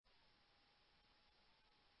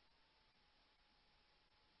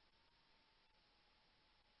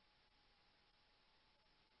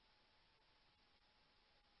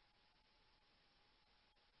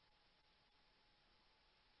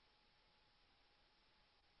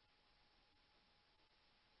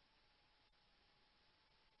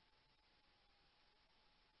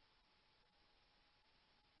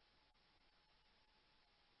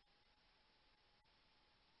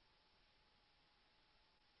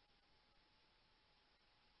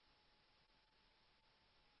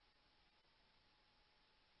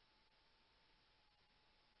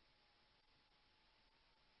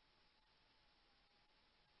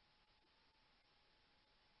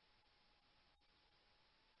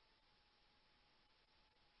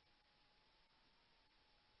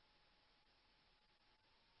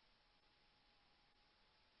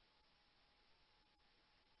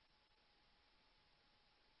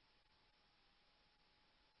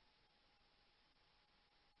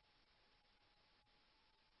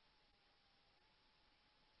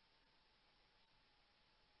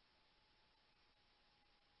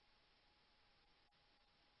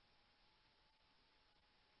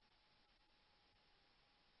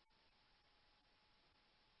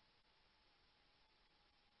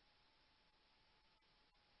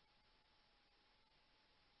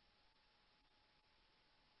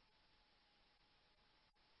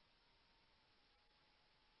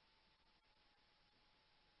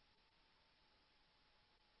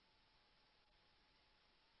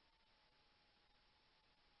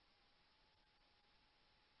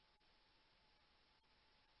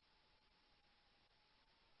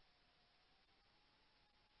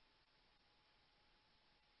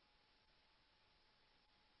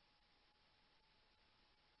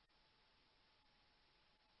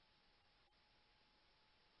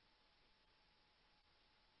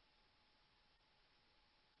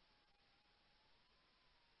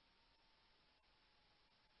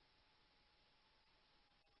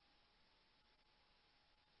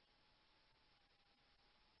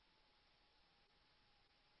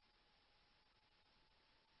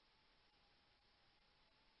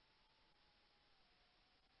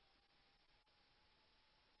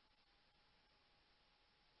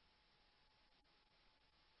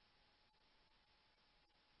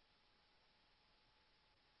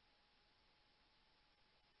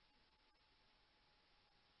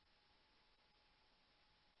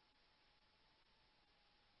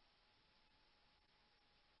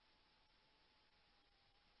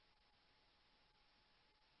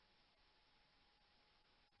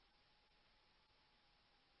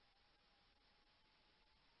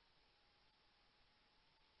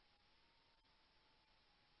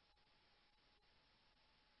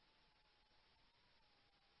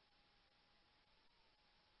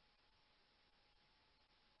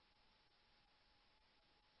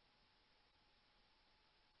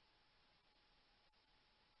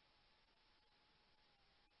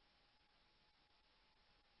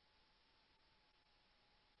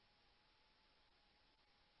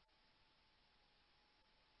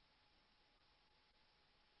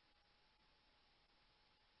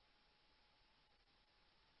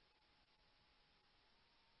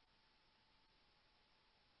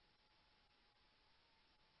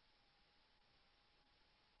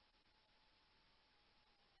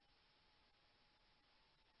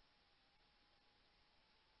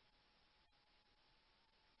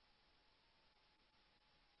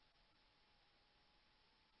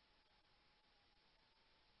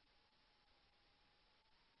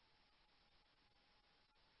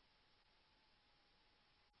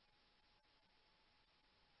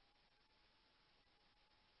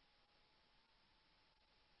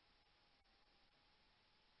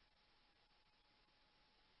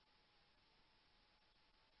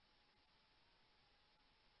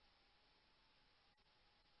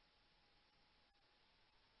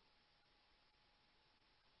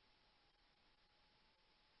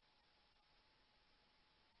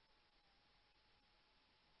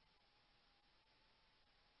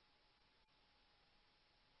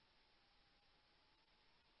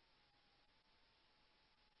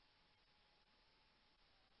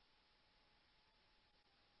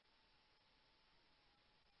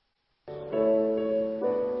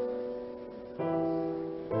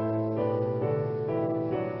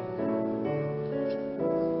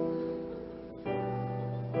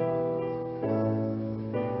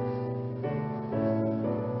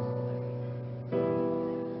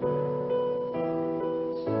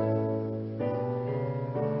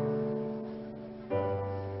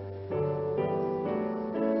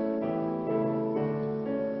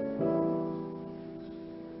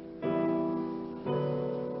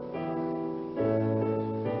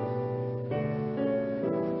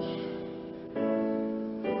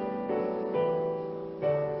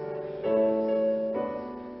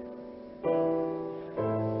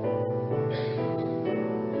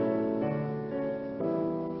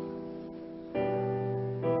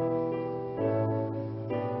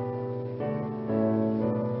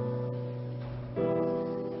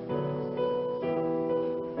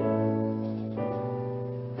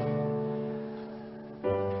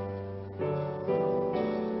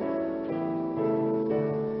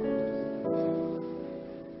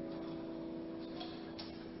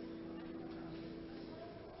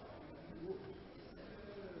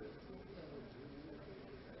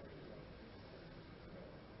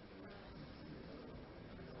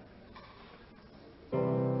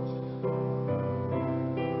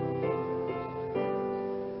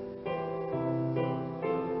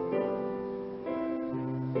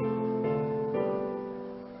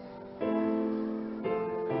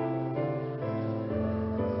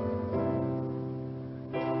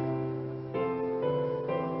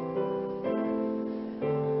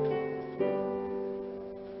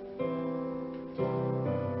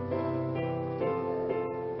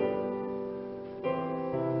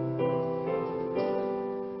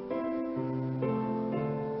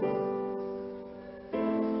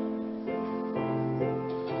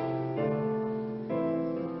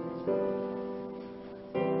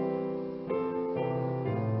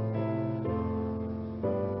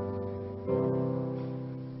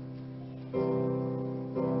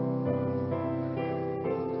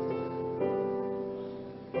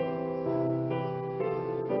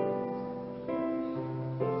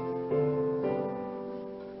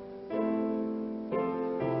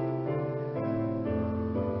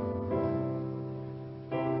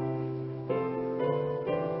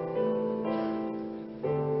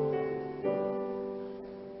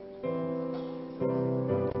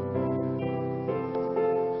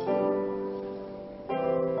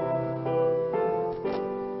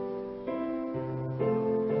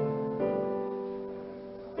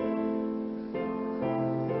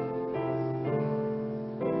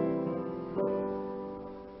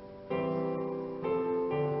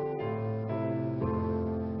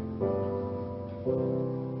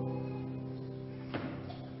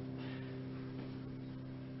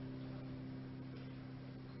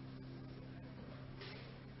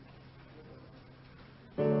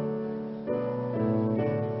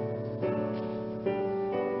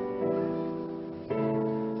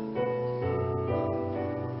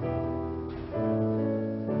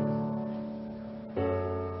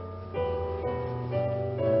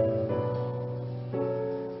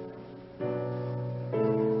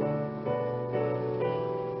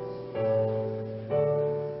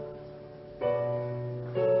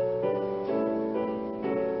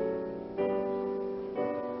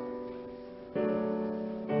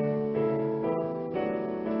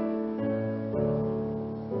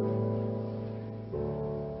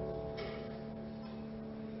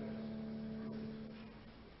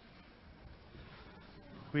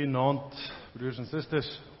Goeienaand, broers en susters.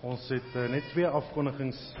 Ons het net 2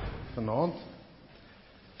 afkondigings vanaand.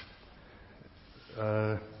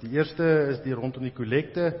 Die eerste is die rondom die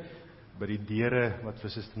kollekte by die deure wat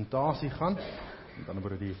vir sustentasie gaan. Met ander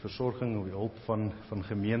woorde die versorging of die hulp van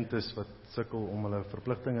gemeentes wat sukkel om hulle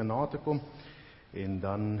verpligtinge na te kom. En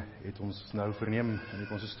dan het ons nou verneem in die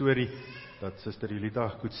konsistorie dat Suster Julita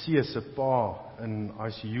Kutse se pa in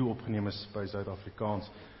ICU opgeneem is by Suid-Afrikaans.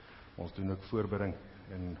 Ons doen ook voorbereiding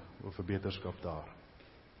en verbeterskap daar.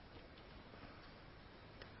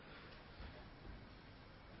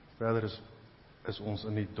 Verder is ons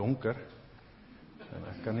in die donker. En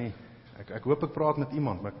ek kan nie, ek hoop ek praat met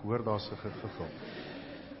iemand, maar ek hoor daar's 'n geval.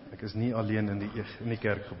 Ek is nie alleen in die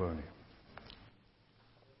kerkgebou nie.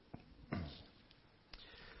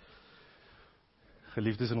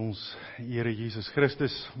 Geliefdes in ons Here Jesus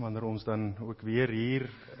Christus, wanneer ons dan ook weer hier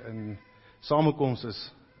in samekoms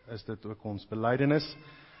is dit ook ons belydenis,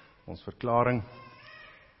 ons verklaring,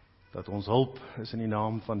 dat ons hulp is in die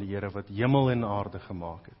naam van die Here wat hemel en aarde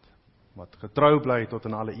gemaak het, wat getrou bly tot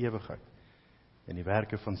in alle ewigheid, en die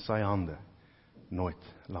werke van sy hande nooit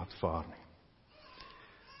laat vaar nie.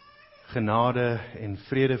 Genade en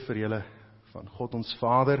vrede vir julle van God ons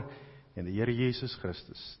Vader en die Here Jesus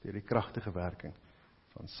Christus, deur die kragtige werking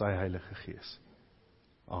van sy Heilige Gees.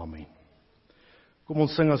 Amen. Kom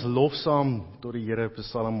ons sing as lofsaam tot die Here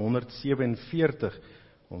Psalm 147.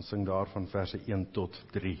 Ons sing daarvan verse 1 tot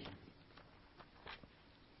 3.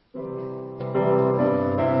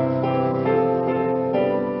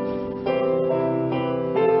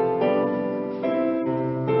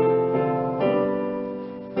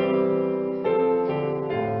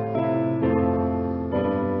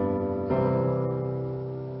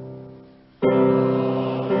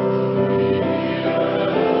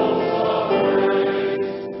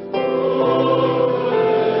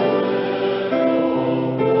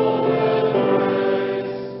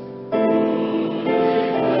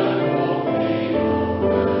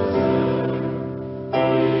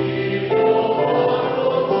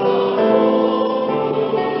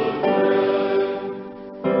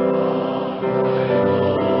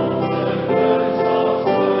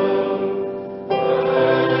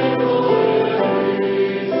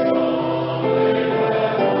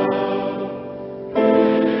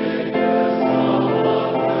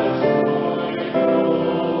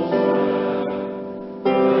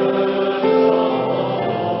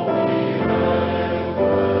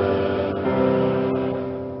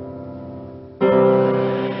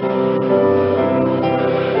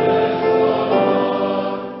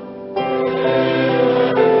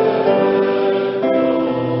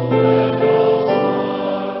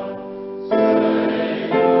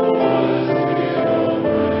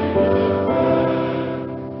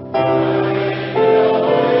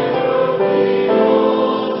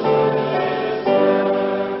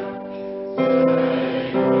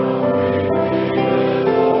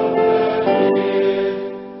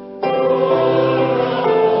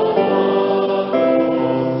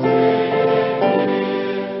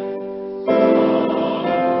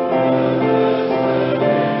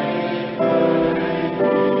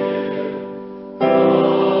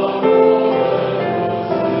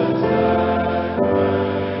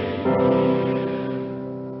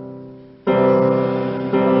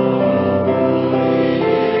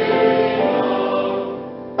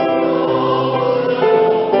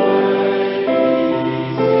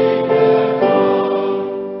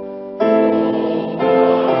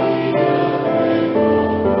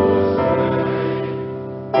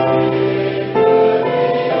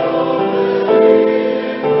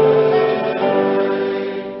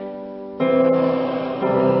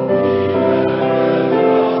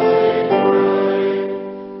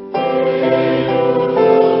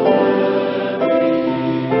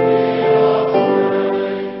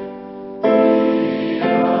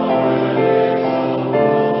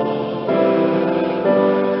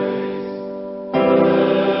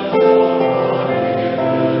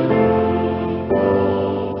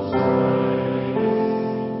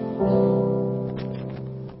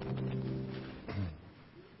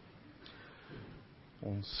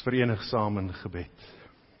 verenig saam in gebed.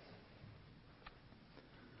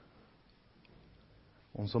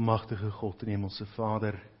 Ons almagtige God en Hemelse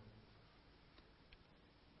Vader,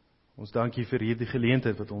 ons dankie vir hierdie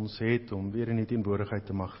geleentheid wat ons het om weer in die teenwoordigheid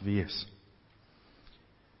te mag wees.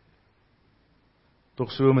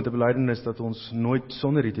 Tog so met 'n belydenis dat ons nooit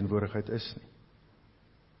sonder die teenwoordigheid is nie.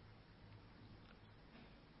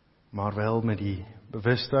 Maar wel met die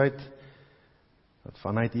bewustheid dat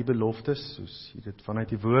vanuit die beloftes, soos U dit vanuit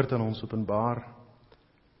die woord aan ons openbaar,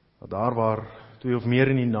 dat daar waar 2 of meer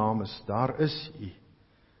in U naam is, daar is U.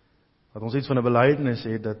 Dat ons iets van 'n belydenis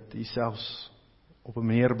het dat U selfs op 'n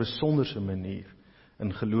meer besonderse manier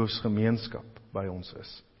in geloofsgemeenskap by ons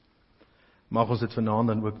is. Mag ons dit vanaand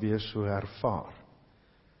dan ook weer so ervaar.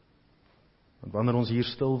 Want wanneer ons hier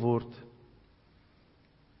stil word,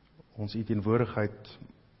 ons U teenwoordigheid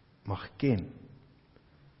mag ken.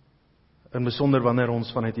 In besonder wanneer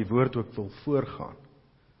ons vanuit die woord ook wil voorgaan.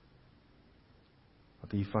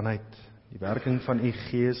 Dat U vanuit die werking van U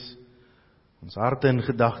Gees ons harte en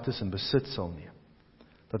gedagtes in besit sal neem.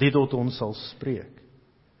 Dat U tot ons sal spreek.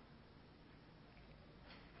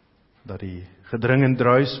 Dat die gedring en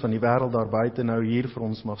druis van die wêreld daar buite nou hier vir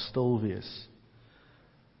ons mag stil wees.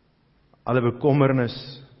 Alle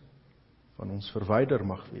bekommernis van ons verwyder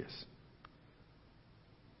mag wees.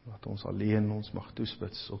 Dat ons alleen ons mag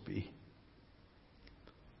toespits op U.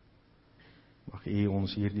 Mag U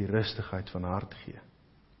ons hier die rustigheid van hart gee.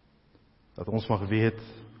 Dat ons mag weet,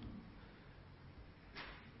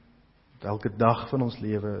 dat elke dag van ons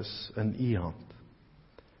lewe is in U hand.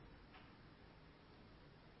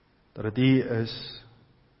 Dat dit U is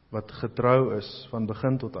wat getrou is van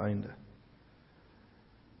begin tot einde.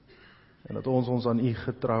 En dat ons aan U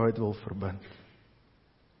getrouheid wil verbind.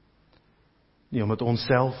 Nie omdat ons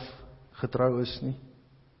self getrou is nie,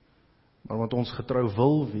 maar omdat ons getrou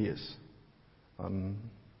wil wees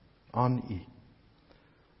aan U.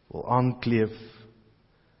 Wil aankleef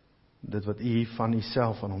dit wat U van U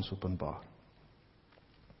self aan ons openbaar.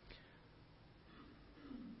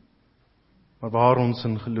 Maar waar ons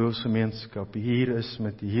in geloofsgemeenskap hier is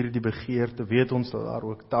met hierdie begeerte, weet ons dat daar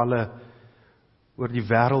ook talle oor die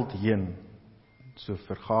wêreld heen so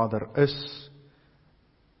vergader is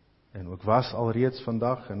en ook was alreeds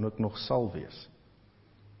vandag en ook nog sal wees.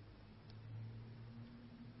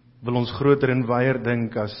 Wil ons groter en wyer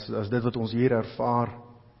dink as dit wat ons hier ervaar,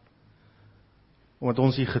 omdat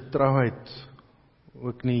ons die getrouheid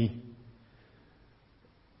ook nie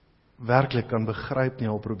werklik kan begryp nie,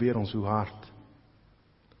 al probeer ons hoe hard.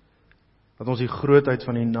 Dat ons die grootheid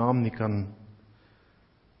van die naam nie kan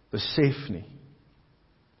besef nie.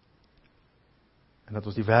 En dat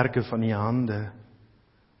ons die werke van die hande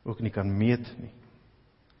ook nie kan meet nie.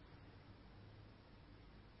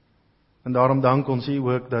 En daarom dank ons U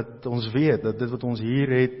ook dat ons weet, dat dit wat ons hier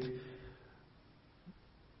het,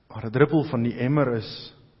 maar 'n druppel van die emmer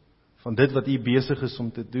is, van dit wat U besig is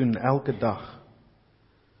om te doen, elke dag.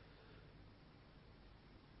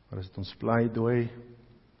 Maar is dit ons pleidooi,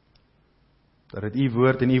 dat dit U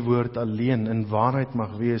woord en U woord alleen in waarheid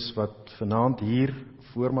mag wees, wat vanaand hier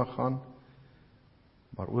voor mag gaan,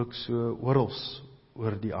 maar ook so oral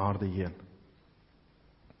oor die aarde heen.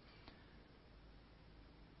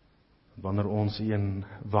 Wanneer ons U in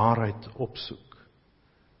waarheid opsoek,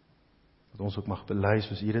 dat ons ook mag bely,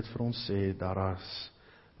 soos U dit vir ons sê,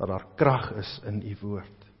 dat daar krag is in U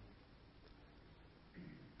woord.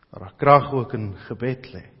 Dat daar krag ook in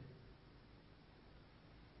gebed lê.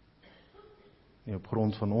 Nie op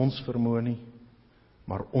grond van ons vermoë nie,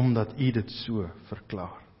 maar omdat U dit so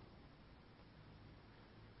verklaar.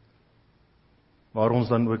 Waar ons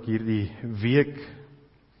dan ook hierdie week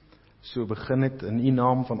so begin het in U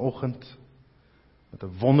naam vanoggend, met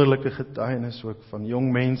 'n wonderlike getuienis ook van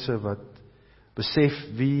jong mense wat besef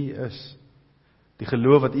wie U is, die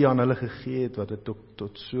geloof wat U aan hulle gegee het, wat dit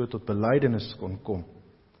tot belydenis kon kom.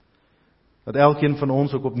 Dat elkeen van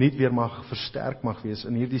ons ook opnuut weer mag versterk mag wees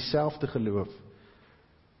in hierdie selfde geloof,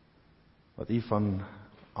 wat U van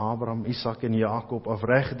Abraham, Isak en Jakob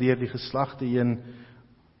afreg deur die geslagte heen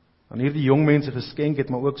aan hierdie jong mense geskenk het,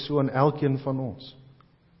 maar ook so aan elkeen van ons.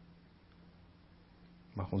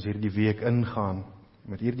 Mag ons hierdie week ingaan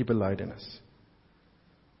met hierdie belydenis.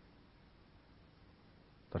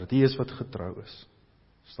 Dat dit U is wat getrou is,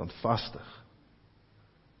 standvastig.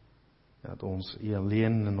 Dat ons U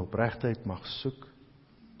alleen in opregtheid mag soek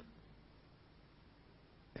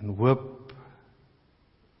en hoop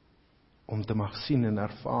om te mag sien en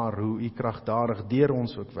ervaar hoe U kragtadig deur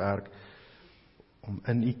ons ook werk om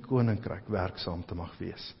in U koninkryk werksaam te mag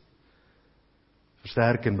wees.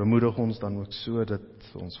 Versterk en bemoedig ons dan ook so,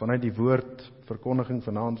 dat ons vanuit die woord, verkondiging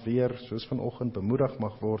vanaand weer, soos vanoggend, bemoedig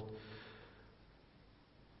mag word,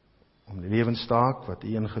 om die lewenstaak wat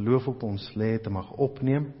U in geloof op ons lê te mag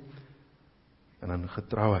opneem, en in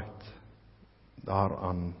getrouheid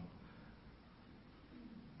daaraan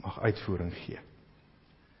mag uitvoering gee.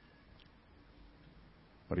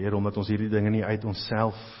 Maar Here, omdat ons hierdie dinge nie uit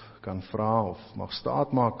onsself kan vra, of mag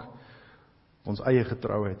staat maak, ons eie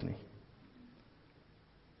getrouheid nie,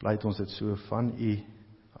 pleit ons dit so van U,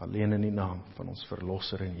 alleen in die naam van ons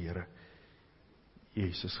Verlosser en Here,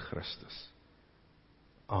 Jesus Christus.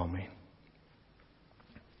 Amen.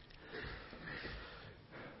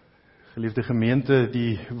 Geliefde gemeente,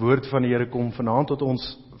 die woord van die Here kom vanaand tot ons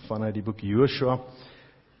vanuit die boek Josua,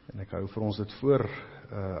 en ek hou vir ons dit voor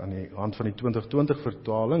aan die hand van die 2020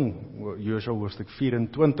 vertaling, Josua hoofstuk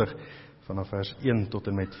 24, vanaf vers 1 tot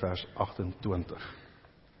en met vers 28.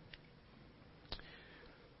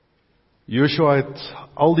 Josua het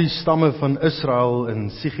al die stamme van Israel in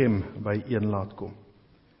Sichem byeen laat kom.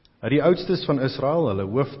 Hy het die oudstes van Israel, hulle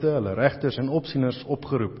hoofde, hulle regters en opsieners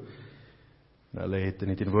opgeroep, en hulle het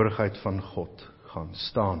in die teenwoordigheid van God gaan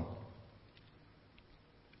staan.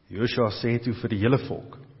 Josua sê toe vir die hele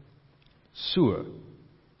volk, so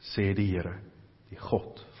sê die Here, die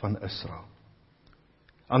God van Israel.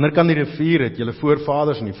 Ander kant die rivier het julle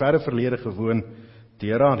voorvaders in die verre verlede gewoon,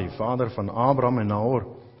 Tera, die vader van Abraham en Nahor,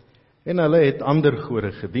 en hulle het ander gode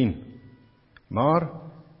gedien. Maar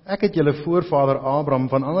ek het julle voorvader Abraham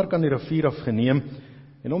van ander kant die rivier afgeneem,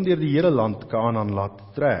 en hom deur die hele land Kanaan laat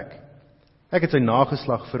trek. Ek het sy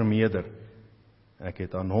nageslag vermeerder. Ek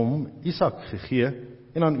het aan hom Isak gegee,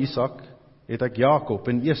 en aan Isak het ek Jakob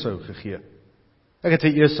en Esau gegee. Ek het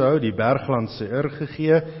vir Esau die bergland Seir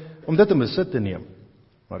gegee, om dit in besit te neem.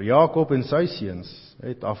 Maar Jakob en sy seuns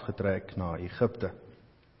het afgetrek na Egipte.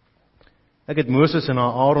 Ek het Moses en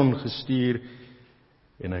Aaron gestuur,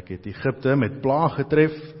 en ek het Egipte met plaag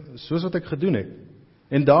getref, soos wat ek gedoen het.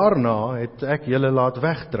 En daarna het ek julle laat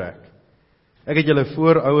wegtrek. Ek het julle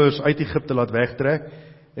voorouers uit Egipte laat wegtrek,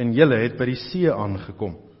 en julle het by die see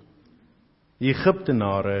aangekom. Die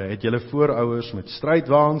Egiptenare het julle voorouers met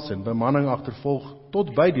strydwaans en bemanning agtervolg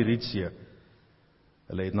tot by die Rietsee.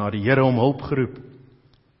 Hulle het na die Here om hulp geroep,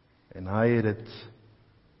 en hy het dit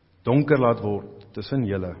donker laat word tussen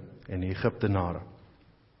julle en die Egiptenare.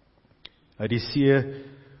 Hy het die see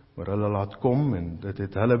oor hulle laat kom, en dit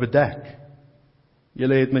het hulle bedek.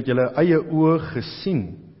 Julle het met julle eie oë gesien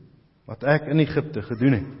wat ek in Egipte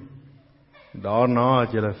gedoen het. Daarna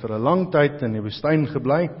het julle vir 'n lang tyd in die woestyn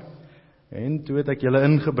gebly, en toe het ek julle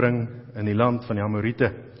ingebring in die land van die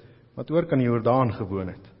Amoriete, wat oor kan die Jordaan gewoon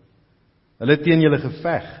het. Hulle het teen julle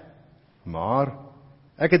geveg, maar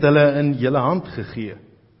ek het hulle in julle hand gegee,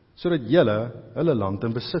 sodat julle hulle land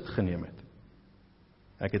in besit geneem het.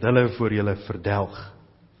 Ek het hulle voor julle verdelg.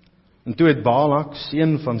 En toe het Balak,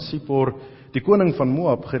 seun van Sipor, die koning van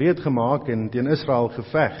Moab, gereed gemaak en teen Israel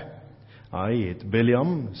geveg. Hy het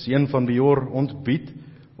Biliam, seun van Beor, ontbied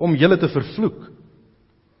om julle te vervloek.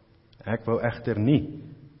 Ek wou egter nie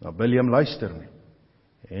na Biliam luister nie,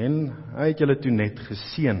 en hy het julle toe net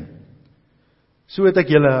geseën. So het ek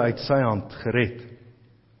julle uit sy hand gered.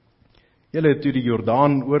 Julle het toe die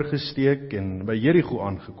Jordaan oorgesteek en by Jerigo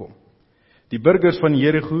aangekom. Die burgers van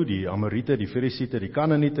Jerigo, die Amoriete, die Ferisiete, die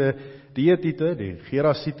Kanaaniete, die Hetiete, die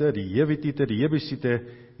Gerasiete, die Jewitiete, die Jebusiete,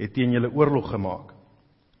 het teen julle oorlog gemaak.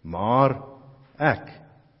 Maar ek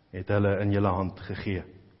het hulle in julle hand gegee.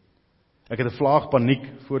 Ek het 'n vlaag paniek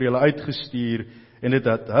voor julle uitgestuur, en dit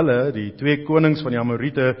het hulle, die 2 konings van die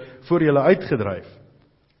Amoriete, voor julle uitgedryf.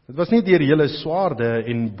 Dit was nie deur julle swaarde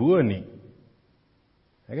en boë nie.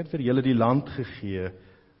 Ek het vir julle die land gegee,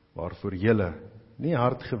 waarvoor julle nie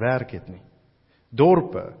hard gewerk het nie.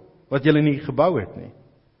 Dorpe, wat julle nie gebou het nie,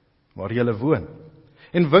 waar julle woon.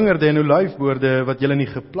 En wingerde en olyfboorde, wat julle nie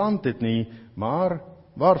geplant het nie, maar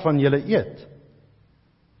waarvan julle eet.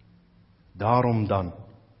 Daarom dan,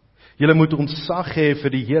 julle moet ontzag hê vir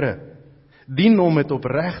die Here, dien hom met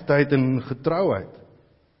opregtheid en getrouheid.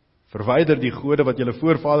 Verwyder die gode wat julle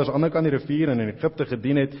voorvaders aan die ander kant die rivier en in Egipte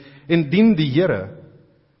gedien het, en dien die Here.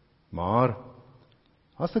 Maar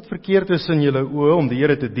as dit verkeerd is in julle oë om die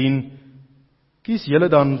Here te dien, kies julle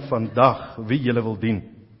dan vandag wie julle wil dien.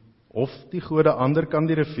 Of die gode ander kant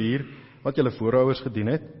die rivier wat julle voorouers gedien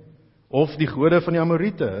het, of die gode van die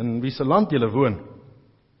Amoriete in wie se land julle woon.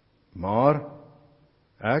 Maar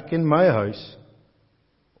ek en my huis,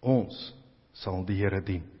 ons sal die Here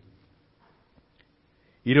dien.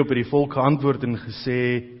 Hierop het die volk geantwoord en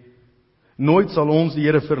gesê, nooit sal ons die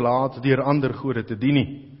Here verlaat deur ander gode te dien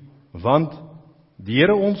nie, want die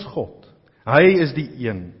Here ons God, hy is die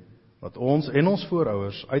een wat ons en ons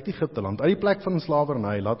voorouers uit Egipte land, uit die plek van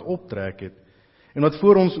slawerny laat optrek het, en wat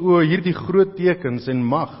voor ons oë hierdie groot tekens en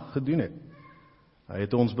mag gedoen het. Hy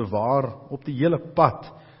het ons bewaar op die hele pad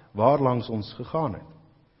waarlangs ons gegaan het,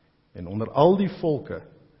 en onder al die volke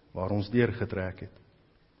waar ons deurgetrek het.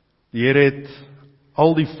 Die Here het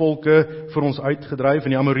al die volke vir ons uitgedryf,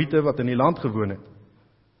 en die Amoriete wat in die land gewoon het.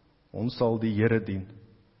 Ons sal die Here dien,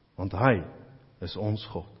 want hy is ons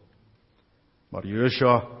God. Maar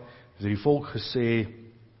Joshua het die volk gesê,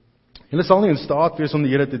 julle sal nie in staat wees om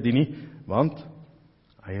die Here te dien nie, want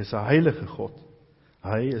hy is 'n heilige God.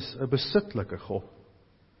 Hy is 'n besittelike God.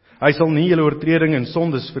 Hy sal nie julle oortredinge en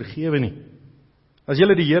sondes vergewe nie. As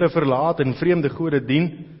julle die Here verlaat en vreemde gode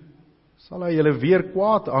dien, sal hy julle weer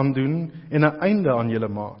kwaad aandoen en 'n einde aan julle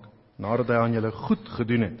maak, nadat hy aan julle goed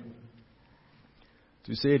gedoen het.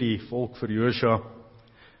 Toe sê die volk vir Joshua,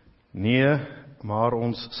 nee, maar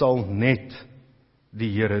ons sal net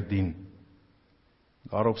die Here dien.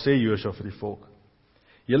 Daarop sê Joshua vir die volk,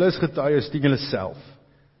 julle is getuies teen julle self,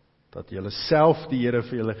 dat julle self die Here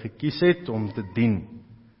vir julle gekies het om te dien.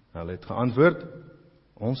 Hulle het geantwoord,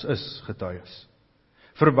 ons is getuies.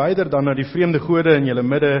 Verwyder dan na die vreemde gode in julle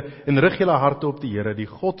midde en rig julle harte op die Here, die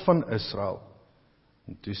God van Israel.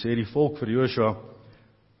 En toe sê die volk vir Joshua,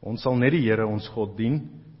 ons sal net die Here ons God dien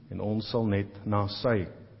en ons sal net na sy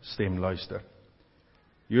stem luister.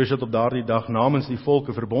 Joshua het op daardie dag namens die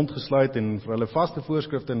volke verbond gesluit en vir hulle vaste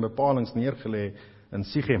voorskrifte en bepalings neergelê in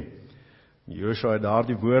Sichem. Joshua het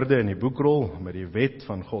daardie woorde in die boekrol met die wet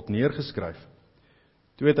van God neergeskryf.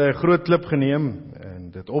 Toe het hy 'n groot klip geneem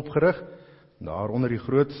en dit opgerig, daar onder die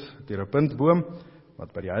groot terebintboom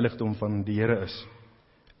wat by die heiligdom van die Here is.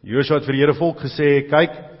 Joshua het vir die Here volk gesê,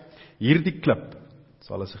 kyk, hierdie klip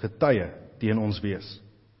sal as 'n getuie teen ons wees,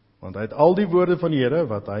 want hy het al die woorde van die Here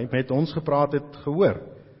wat hy met ons gepraat het gehoor,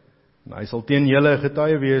 en hy sal teen julle 'n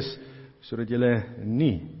getuie wees, sodat julle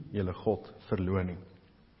nie julle God verloon nie.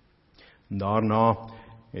 En daarna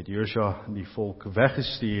het Joshua die volk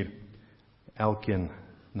weggestuur, elkeen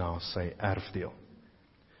na sy erfdeel.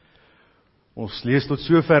 Ons lees tot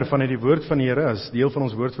sover vanuit die woord van die Here. As deel van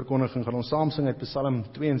ons woordverkondiging gaan ons saam sing uit Psalm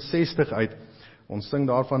 62 uit. Ons sing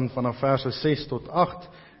daarvan vanaf verse 6 tot 8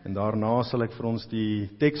 en daarna sal ek vir ons die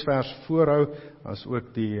teksvers voorhou, as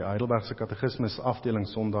ook die Heidelbergse Katekismus afdeling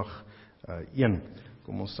Sondag 1.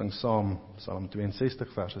 Kom ons sing saam Psalm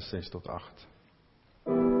 62 verse 6 tot 8.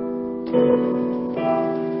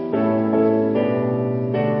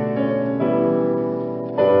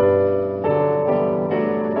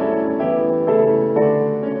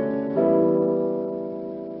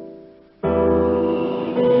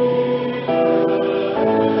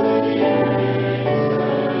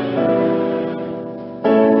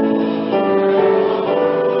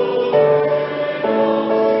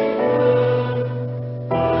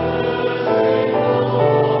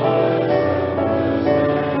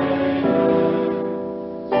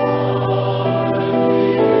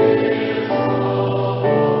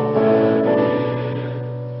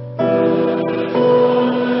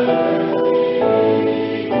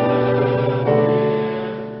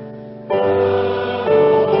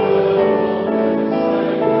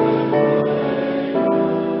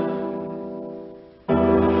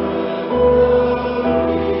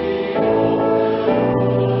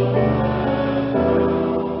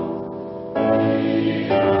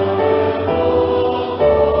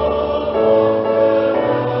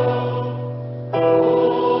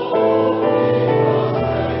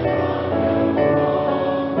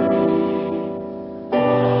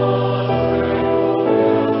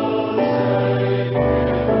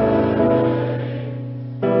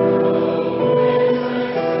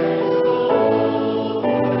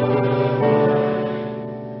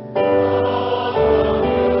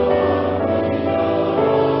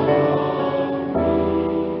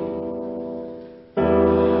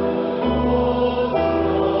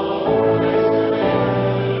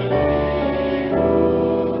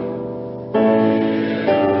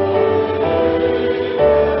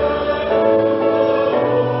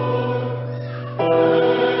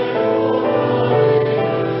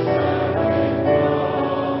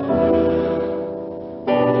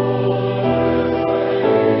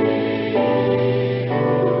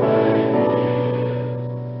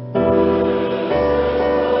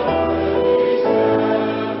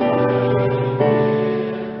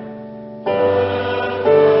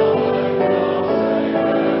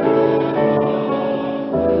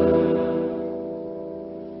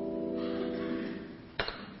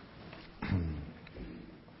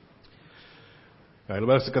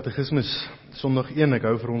 Heidelbergse Katekismus, Sondag 1, ek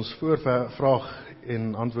hou vir ons voor vraag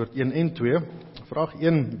en antwoord 1 en 2. Vraag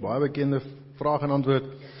 1, baie bekende vraag en antwoord.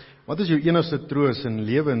 Wat is jou enigste troos in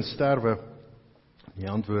lewe en sterwe? Die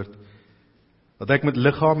antwoord, dat ek met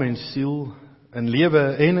liggaam en siel, in lewe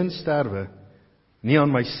en in sterwe, nie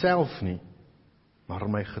aan myself nie, maar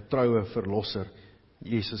aan my getroue verlosser,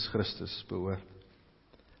 Jesus Christus behoort.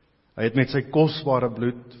 Hy het met sy kosbare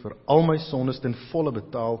bloed vir al my sondes ten volle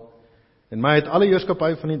betaal, en my uit alle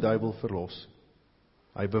heerskappy van die duiwel verlos.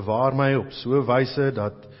 Hy bewaar my op so 'n wyse,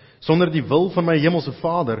 dat sonder die wil van my hemelse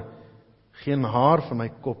Vader, geen haar van my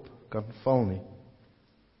kop kan val nie.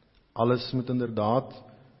 Alles moet inderdaad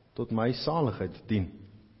tot my saligheid dien.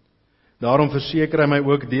 Daarom verseker hy my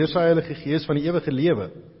ook deur sy Heilige Gees van die ewige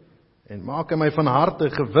lewe, en maak hy my van harte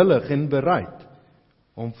gewillig en bereid,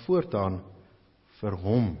 om voortaan vir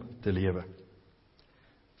hom te lewe.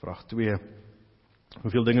 Vraag 2.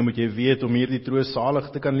 Hoeveel dinge moet jy weet om hierdie troos salig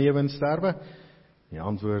te kan lewe en sterwe? Die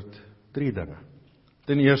antwoord, 3 dinge.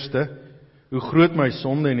 Ten eerste, hoe groot my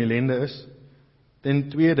sonde en ellende is. Ten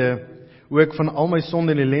tweede, hoe ek van al my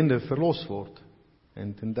sonde en ellende verlos word.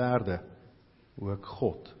 En ten derde, hoe ek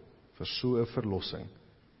God vir so 'n verlossing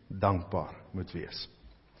dankbaar moet wees.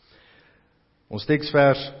 Ons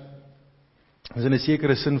teksvers is in 'n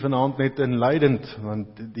sekere sin vanaand net inleidend,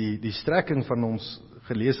 want die strekking van ons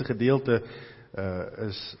geleesde gedeelte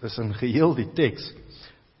is in geheel die teks,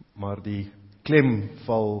 maar die klem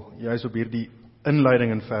val juis op hierdie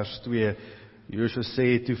inleiding in vers 2. Josua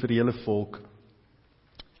sê toe vir die hele volk,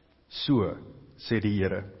 so sê die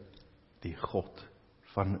Here, die God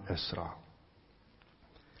van Israel.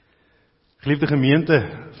 Geliefde gemeente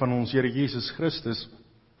van ons Here Jesus Christus,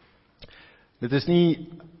 dit is nie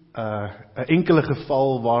 'n enkele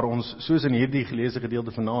geval waar ons, soos in hierdie geleesde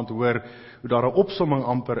gedeelte vanaand hoor, hoe daar 'n opsomming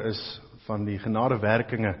amper is van die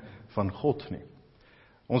genadewerkinge van God nie.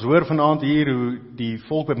 Ons hoor vanaand hier hoe die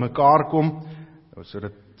volk bymekaar kom,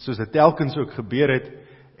 soos dit telkens ook gebeur het,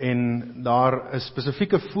 en daar 'n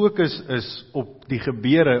spesifieke fokus is op die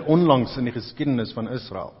gebeure onlangs in die geskiedenis van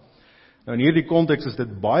Israel. Nou in hierdie konteks is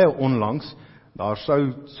dit baie onlangs. Daar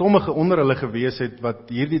sou sommige onder hulle gewees het wat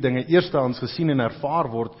hierdie dinge eerstehands gesien en ervaar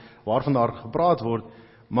word, waarvan daar gepraat word,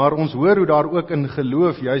 maar ons hoor hoe daar ook in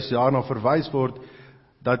geloof juis daarna verwys word,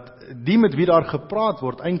 dat die met wie daar gepraat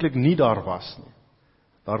word eintlik nie daar was nie.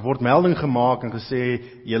 Daar word melding gemaak en gesê,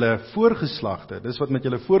 julle voorgeslagte, dis wat met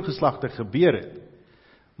julle voorgeslagte gebeur het.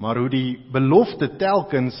 Maar hoe die belofte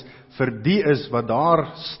telkens vir die is wat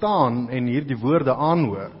daar staan en hierdie woorde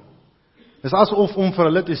aanhoor. Dis asof om vir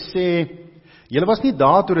hulle te sê, julle was nie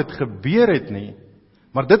daar toe dit gebeur het nie,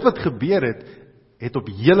 maar dit wat gebeur het, het op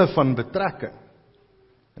julle van betrekking.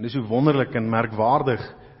 En dis hoe wonderlik en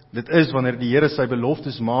merkwaardig dit is wanneer die Here sy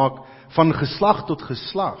beloftes maak van geslag tot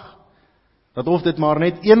geslag. Dat of dit maar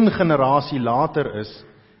net 1 generasie later is,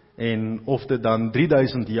 en of dit dan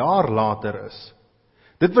 3000 jaar later is.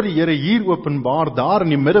 Dit wat die Here hier openbaar, daar in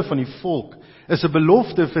die midde van die volk, is 'n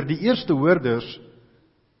belofte vir die eerste hoorders,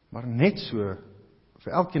 maar net so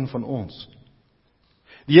vir elkeen van ons.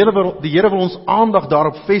 Die Here wil ons aandag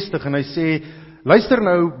daarop vestig en hy sê, luister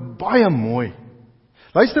nou baie mooi.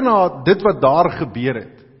 Luister na dit wat daar gebeur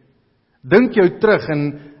het. Dink jou terug,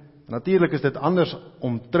 en natuurlik is dit anders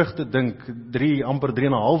om terug te dink, amper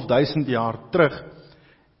 3.500 jaar terug,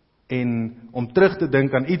 en om terug te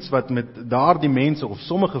dink aan iets wat met daardie mense, of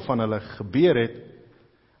sommige van hulle gebeur het,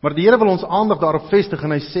 maar die Here wil ons aandag daarop vestig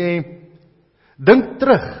en hy sê, dink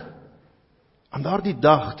terug aan daardie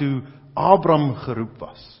dag toe Abraham geroep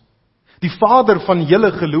was, die vader van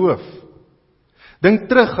julle geloof. Dink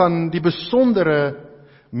terug aan die besondere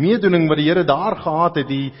meedoening wat die Here daar gehad het,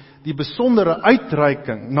 die besondere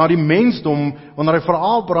uitreiking na die mensdom, wanneer hy vir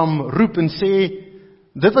Abraham roep en sê,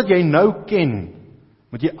 dit wat jy nou ken,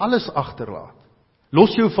 moet jy alles agterlaat.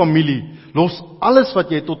 Los jou familie, los alles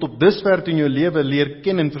wat jy tot op dusver in jou lewe leer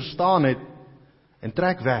ken en verstaan het, en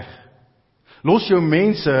trek weg. Los jou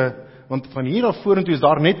mense, want van hier af vorentoe is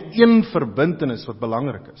daar net 1 verbintenis wat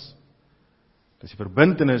belangrik is. Dit is die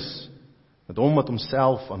verbintenis met hom wat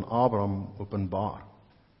homself aan Abraham openbaar.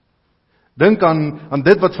 Dink aan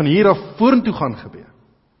dit wat van hier af vorentoe gaan gebeur.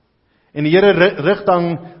 En die Here rig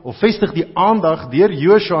dan, of vestig die aandag deur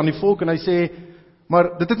Josua aan die volk en hy sê,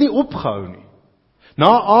 maar dit het nie opgehou nie. Na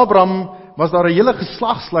Abraham was daar 'n hele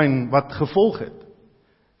geslagslyn wat gevolg het.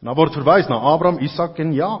 En daar word verwys na Abraham, Isak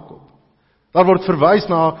en Jakob. Daar word verwys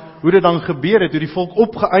na hoe dit dan gebeur het, hoe die volk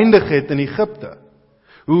opgeëindig het in Egipte.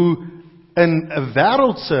 Hoe in 'n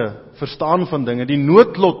wêreldse verstaan van dinge die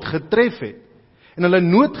noodlot getref het. En hulle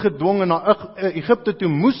noodgedwonge na Egipte toe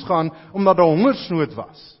moes gaan, omdat daar hongersnood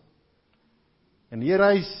was. En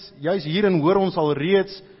juis hierin hoor ons al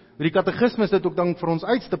reeds, die katekismes dit ook dan vir ons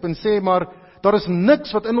uitstip en sê, maar daar is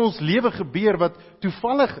niks wat in ons lewe gebeur wat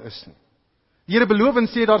toevallig is nie. Die Here beloof en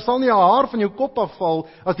sê, daar sal nie 'n haar van jou kop afval,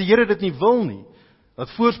 as die Here dit nie wil nie. Dat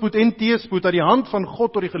voorspoed en teëspoed uit die hand van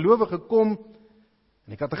God tot die gelowige kom. En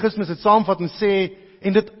die katekismes het saamvat en sê,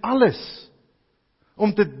 en dit alles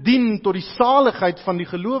om te dien tot die saligheid van die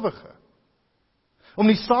gelowige. Om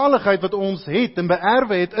die saligheid wat ons het en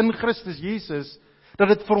beerwe het in Christus Jesus, dat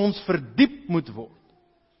dit vir ons verdiep moet word.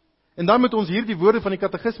 En dan moet ons hier die woorde van die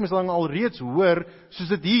katekismes lang al reeds hoor, soos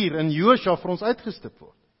dit hier in Josua vir ons uitgestip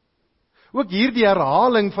word. Ook hier die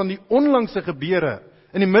herhaling van die onlangse gebeure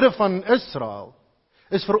in die midde van Israel,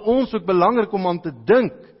 is vir ons ook belangrik om aan te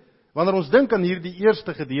dink, wanneer ons dink aan hierdie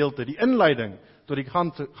eerste gedeelte, die inleiding tot die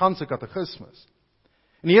ganse katekismes.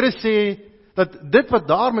 En die Here sê, dat dit wat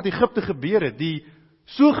daar met Egipte gebeur het, die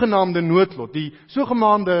sogenaamde noodlot,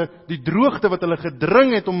 die droogte wat hulle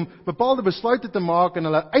gedring het om bepaalde besluite te maak en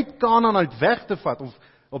hulle uit Kanaan uit weg te vat, of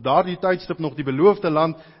op daardie tydstip nog die beloofde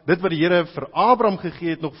land, dit wat die Here vir Abraham gegee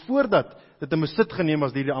het, nog voordat dit in besit geneem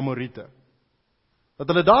was deur die Amoriete. Dat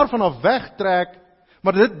hulle daarvan af wegtrek,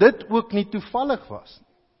 maar dit ook nie toevallig was nie.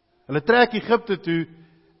 Hulle trek Egipte toe,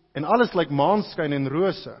 en alles lyk maanskyn en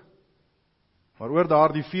rose. Maar oor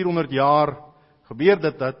daardie 400 jaar gebeur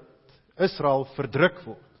dit dat Israel verdruk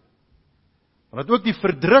word. Maar dat ook die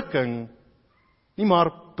verdrukking nie maar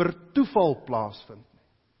per toeval plaasvind nie.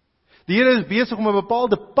 Die Here is besig om 'n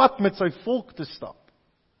bepaalde pad met sy volk te stap.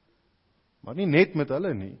 Maar nie net met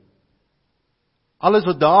hulle nie. Alles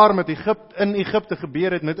wat daar met in Egipte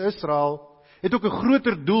gebeur het met Israel, het ook 'n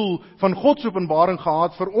groter doel van God se openbaring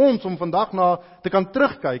gehad vir ons om vandag na te kan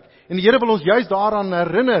terugkyk. En die Here wil ons juist daaraan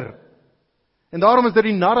herinner. En daarom is dit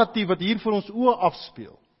die narratief wat hier vir ons oë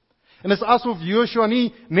afspeel. En dit is asof Joshua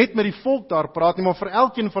nie net met die volk daar praat nie, maar vir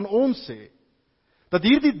elkeen van ons sê, dat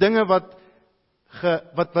hierdie dinge wat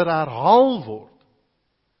herhaal word,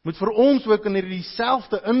 moet vir ons ook in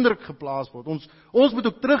dieselfde indruk geplaas word. Ons moet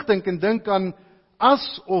ook terugdink en dink aan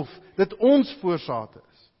asof dit ons voorsate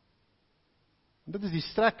is. En dit is die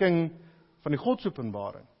strekking van die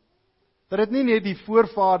Godsopenbaring. Dat dit nie net die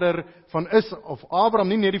voorvader van Abraham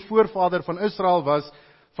nie net die voorvader van Israel was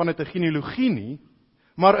vanuit 'n genealogie nie,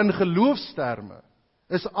 maar in geloofsterme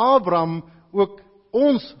is Abraham ook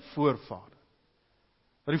ons voorvader.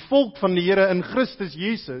 Dat die volk van die Here in Christus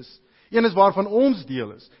Jesus, een is waarvan ons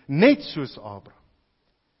deel is, net soos Abraham.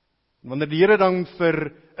 En wanneer die Here dan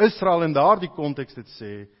vir Israel in daardie konteks dit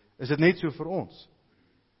sê, is dit net so vir ons.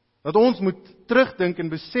 Dat ons moet terugdink en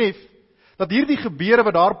besef, dat hierdie gebeure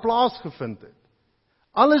wat daar plaasgevind het,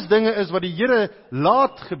 alles dinge is wat die Here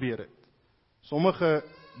laat gebeur het. Sommige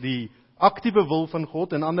die aktiewe wil van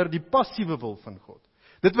God en ander die passiewe wil van God.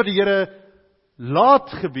 Dit wat die Here laat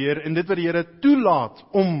gebeur en dit wat die Here toelaat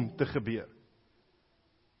om te gebeur.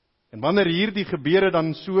 En wanneer hierdie gebeure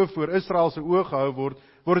dan so voor Israel se oë gehou word,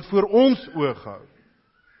 word dit voor ons oë gehou.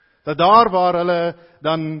 Dat daar waar hulle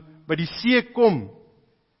dan by die see kom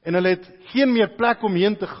en hulle het geen meer plek om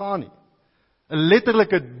heen te gaan nie. 'n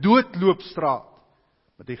letterlike doodloopstraat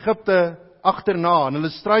met Egipte agterna en hulle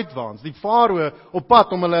strydwaans, die farao op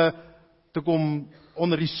pad om hulle te kom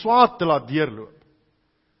onder die swaard te laat deurloop.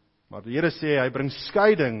 Maar die Here sê hy bring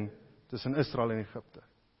skeiding tussen Israel en Egipte.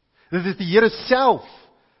 Dit is die Here self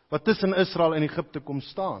wat tussen Israel en Egipte kom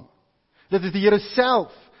staan. Dit is die Here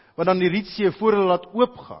self wat dan die Rietvallei voor hulle laat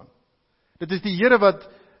oopgaan. Dit is die Here wat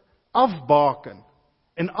afbaken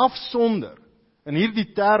en afsonder in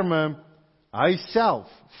hierdie terme hy self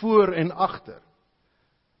voor en agter.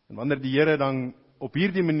 En wanneer die Here dan op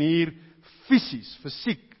hierdie manier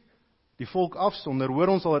fisiek die volk afsonder, hoor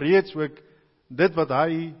ons al reeds ook dit wat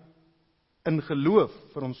hy in geloof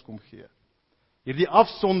vir ons kom gee. Hierdie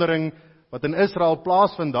afsondering wat in Israel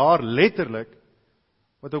plaasvind daar letterlik,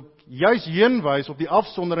 wat ook juis heenwys op die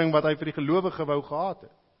afsondering wat hy vir die gelowige wou gehad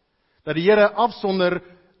het. Dat die Here afsonder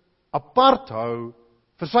apart hou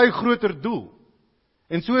vir sy groter doel.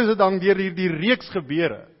 En so is dit dan deur hierdie reeks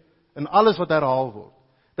gebeure in alles wat herhaal word.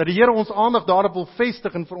 Dat die Here ons aandag daarop wil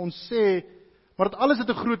vestig en vir ons sê, maar dat alles het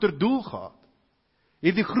 'n groter doel gehad.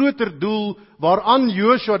 Hierdie groter doel waaraan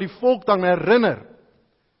Joshua die volk dan herinner.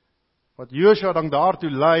 Wat Joshua dan daartoe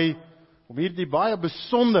lei om hierdie baie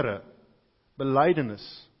besondere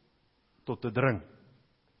belydenis tot te dring.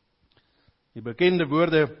 Die bekende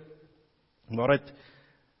woorde waaruit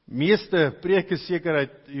meeste preke seker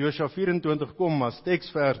uit Joshua 24 kom as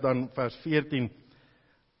teksvers, dan vers 14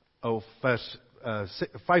 of vers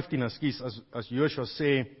 15 as Joshua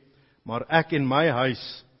sê, maar ek en my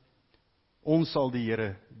huis, ons sal die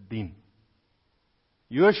Here dien.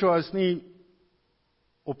 Joshua is nie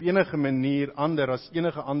op enige manier ander as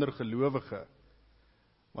enige ander gelowige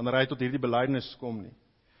wanneer hy tot hierdie belydenis kom nie.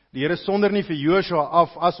 Die Here sonder nie vir Joshua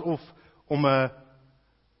af asof om 'n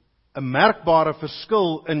 'n merkbare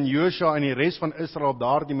verskil in Josua en die res van Israel op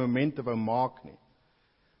daardie momente wou maak nie.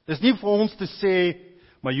 Dis nie vir ons te sê,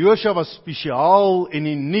 maar Josua was spesiaal en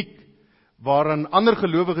uniek, waaraan ander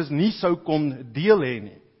gelowiges nie sou kon deel hê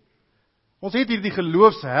nie. Ons het hier die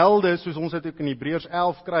geloofshelde, soos ons dit ook in Hebreërs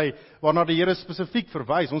 11 kry, waarna die Here spesifiek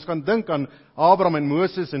verwys. Ons kan dink aan Abraham en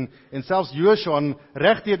Moses en selfs Josua, en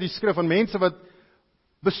reg deur die skrif aan mense wat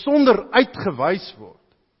besonder uitgewys word.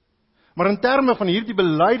 Maar in terme van hierdie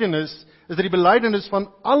belydenis, is dit die belydenis van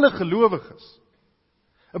alle gelowiges.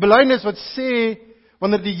 'n Belydenis wat sê,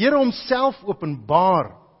 wanneer die Here homself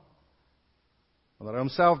openbaar, wanneer hy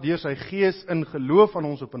homself deur sy Gees in geloof aan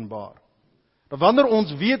ons openbaar, dat wanneer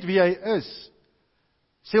ons weet wie hy is,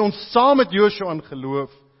 sê ons saam met Josua in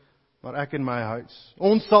geloof, maar ek en my huis,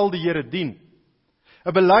 ons sal die Here dien.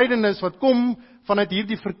 'n Belydenis wat kom vanuit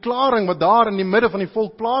hierdie verklaring wat daar in die midde van die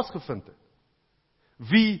volk plaasgevind het.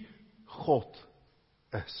 Wie God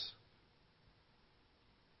is.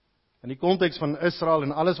 In die konteks van Israel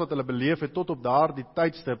en alles wat hulle beleef het tot op daardie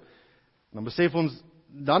tydstip, dan besef ons,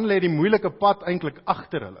 dan lê die moeilike pad eintlik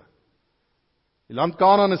agter hulle. Die land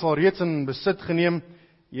Kanaan is al reeds in besit geneem,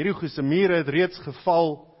 Jerigo se mure het reeds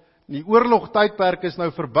geval, die oorlogtydperk is nou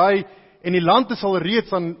verby, en die land is al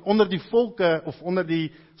reeds onder die volke, of onder die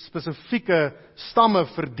spesifieke stamme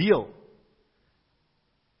verdeel.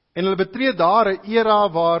 En hulle betree daar 'n era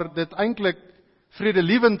waar dit eintlik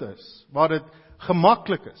vredelewend is, waar dit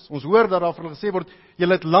gemaklik is. Ons hoor dat daar vir hulle gesê word,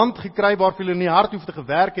 julle het land gekry waarvoor julle nie hard hoef te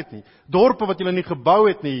gewerk het nie, dorpe wat julle nie gebou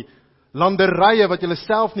het nie, landerye wat julle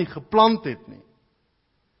self nie geplant het nie.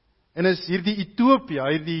 En is hierdie Ethiopië,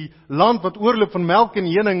 hierdie land wat oorloop van melk en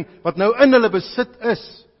honing, wat nou in hulle besit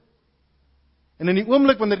is. En in die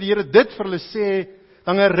oomblik wanneer die Here dit vir hulle sê,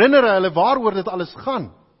 dan herinner hy hulle waaroor dit alles gaan.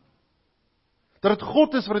 Dat dit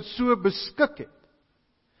God is wat dit so beskik het.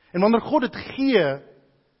 En wanneer God dit gee,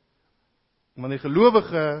 en wanneer die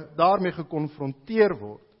gelowige daarmee gekonfronteer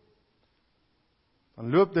word, dan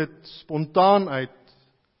loop dit spontaan uit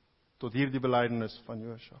tot hierdie belydenis van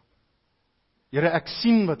Josua. Here, ek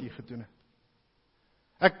sien wat U gedoen het.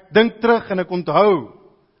 Ek dink terug en ek onthou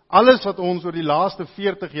alles wat ons oor die laaste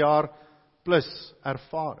 40 jaar plus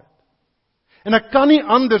ervaar het. En ek kan nie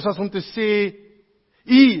anders as om te sê,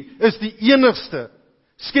 U is die enigste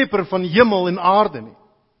skepper van hemel en aarde nie.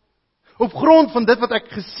 Op grond van dit wat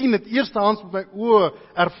ek gesien het, eerstehands met my oë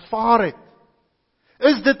ervaar het,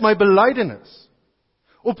 is dit my belydenis.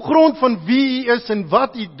 Op grond van wie U is en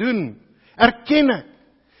wat U doen, erken ek,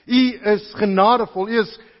 U is genadevol, U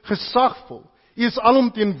is gesagvol, U is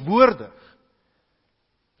alomteenwoordig.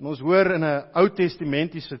 En ons hoor in 'n Ou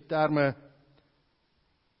Testamentiese terme,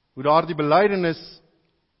 hoe daardie belydenis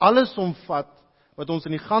alles omvat, wat ons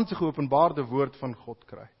in die ganse geopenbaarde woord van God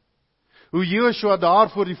kry. Hoe Josua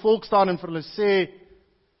daar voor die volk staan en vir hulle sê,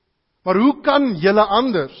 maar hoe kan julle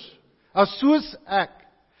anders, as soos ek,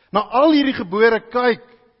 na al hierdie gebore kyk,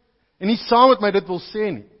 en nie saam met my dit wil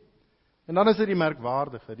sê nie. En dan is dit die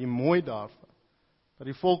merkwaardige, die mooi daarvan, dat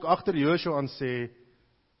die volk agter Josua aan sê,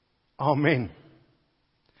 Amen.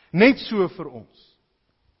 Net so vir ons.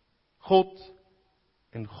 God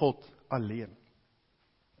en God alleen.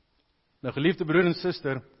 Nou geliefde broer en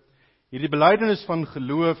suster, hierdie belydenis van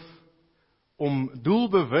geloof om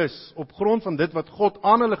doelbewus op grond van dit wat God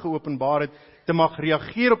aan hulle geopenbaar het, te mag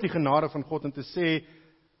reageer op die genade van God en te sê,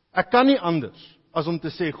 ek kan nie anders as om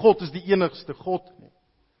te sê, God is die enigste God nie.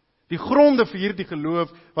 Die gronde vir hierdie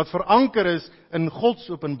geloof wat veranker is in God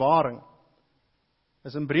se openbaring,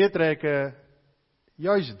 is in breë trekke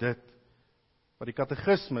juis dit wat die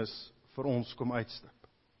katekismes vir ons kom uitstip.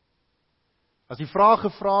 As die vraag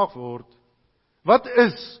gevra word, wat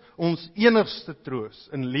is ons enigste troos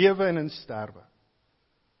in lewe en in sterwe?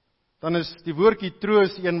 Dan is die woordjie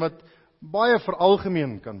troos een wat baie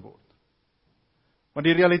veralgemeen kan word. Maar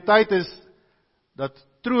die realiteit is dat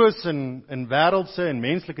troos in wêreldse en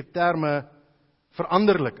menslike terme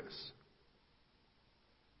veranderlik is.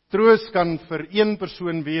 Troos kan vir een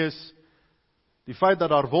persoon wees die feit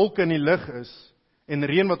dat daar wolke in die lug is en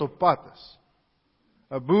reën wat op pad is.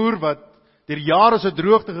 'n Boer wat deur jare se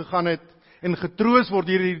droogte gegaan het en getroos word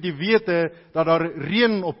deur die wete dat daar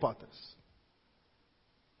reën op pad is.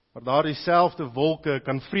 Maar daardie selfde wolke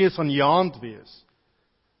kan vreesaanjaend wees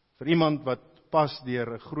vir iemand wat pas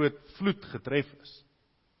deur 'n groot vloed getref is.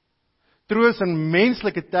 Troos in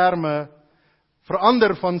menslike terme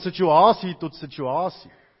verander van situasie tot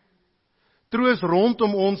situasie. Troos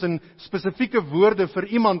rondom ons in spesifieke woorde vir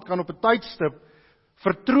iemand kan op 'n tydstip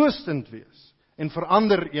vertroostend wees en vir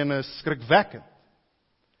ander ene skrikwekkend.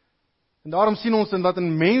 En daarom sien ons dat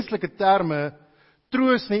in menslike terme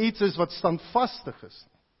troos nie iets is wat standvastig is.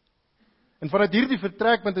 En vanuit hierdie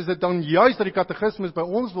vertrekpunt is dit dan juist dat die katekismus by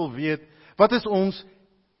ons wil weet, wat is ons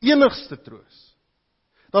enigste troos?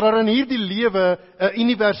 Dat daar in hierdie lewe 'n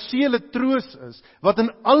universele troos is, wat in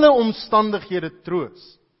alle omstandighede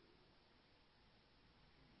troos.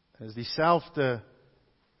 Is dieselfde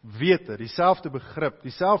wete, dieselfde begrip,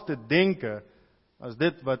 dieselfde denke, as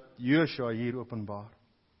dit wat Joshua hier openbaar.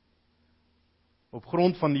 Op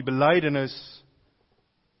grond van die belydenis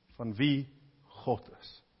van wie God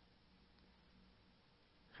is.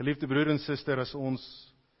 Geliefde broer en suster, as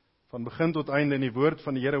ons van begin tot einde in die woord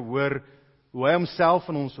van die Here hoor, hoe hy homself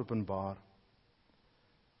aan ons openbaar.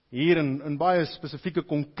 Hier in baie spesifieke,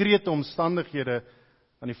 konkrete omstandighede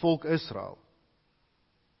aan die volk Israel.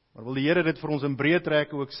 Maar wil die Here dit vir ons in breë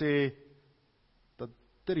trekke ook sê, dat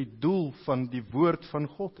dit die doel van die woord van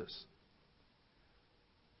God is.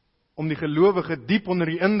 Om die gelowige diep onder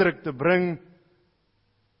die indruk te bring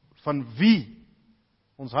van wie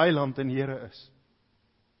ons Heiland en Here is.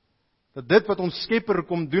 Dat dit wat ons Skepper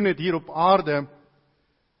kom doen het hier op aarde,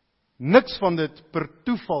 niks van dit per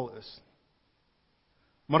toeval is.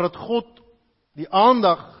 Maar dat God die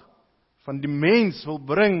aandag van die mens wil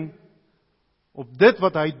bring op dit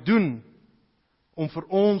wat hy doen, om vir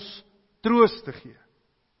ons troos te gee.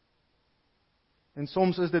 En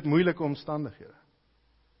soms is dit moeilike omstandighede.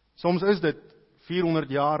 Soms is dit 400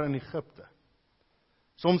 jaar in Egipte.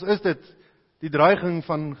 Soms is dit die dreiging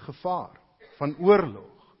van gevaar, van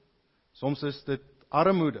oorlog. Soms is dit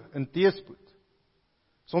armoede en teëspoed.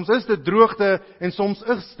 Soms is dit droogte en soms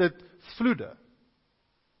is dit vloede.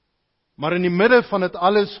 Maar in die midde van dit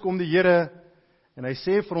alles kom die Here en hy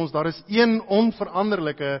sê vir ons, daar is een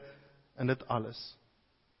onveranderlike in dit alles.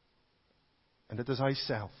 En dit is hy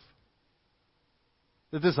self.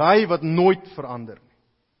 Dit is hy wat nooit verander nie.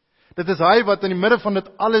 Dit is hy wat in die midde van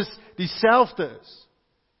dit alles dieselfde is.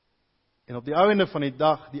 En op die einde van die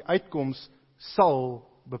dag die uitkoms sal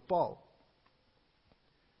bepaal.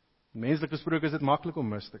 Menslik gesproke is dit maklik om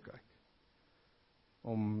mis te kyk.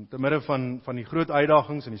 Om te midde van die groot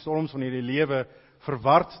uitdagings en die storms van hierdie lewe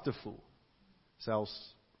verward te voel. Selfs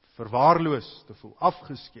verwaarloos te voel,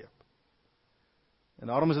 afgeskeep. En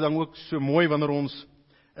daarom is dit dan ook so mooi wanneer ons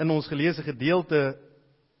in ons geleesde gedeelte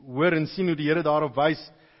hoor en sien hoe die Here daarop wys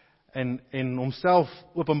en homself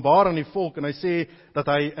openbaar aan die volk en hy sê dat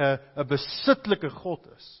hy 'n besitlike God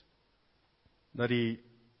is. Dat die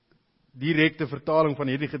direkte vertaling van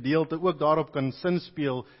hierdie gedeelte ook daarop kan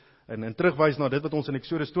sinspeel en terugwys na dit wat ons in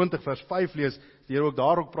Eksodus 20 vers 5 lees, die Here ook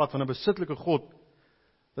daarop praat van 'n besitlike God.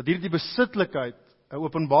 Dat hierdie besitlikheid 'n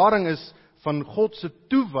openbaring is van God se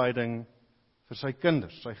toewyding vir sy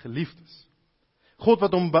kinders, sy geliefdes. God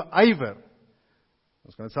wat hom beywer.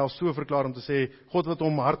 Ons kan dit self so verklaar om te sê, God wat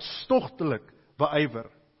hom hartstogtelik beywer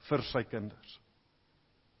vir sy kinders.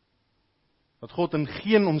 Dat God in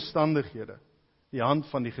geen omstandighede die hand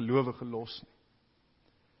van die gelowige los nie.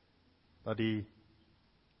 Dat die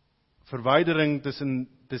verwydering tussen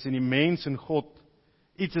die mens en God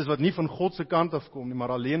iets is wat nie van God se kant af kom nie,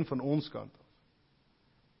 maar alleen van ons kant af.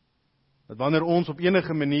 Dat wanneer ons op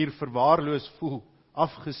enige manier verwaarloos voel,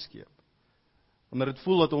 afgeskeep, wanneer dit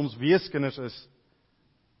voel dat ons weeskinders is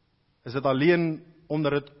dit alleen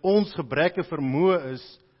omdat dit ons gebrekkige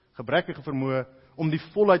vermoë om die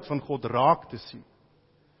volheid van God raak te sien.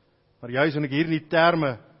 Maar juist in hierdie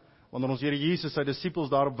terme, wanneer ons Here Jesus sy disippels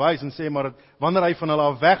daarop wys en sê, maar wanneer hy van hulle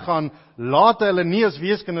af weggaan, laat hy hulle nie as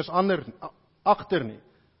weeskinders agter nie,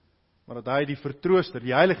 maar dat hy die vertrooster,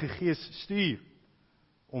 die Heilige Gees stuur,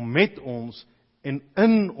 om met ons en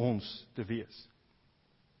in ons te wees.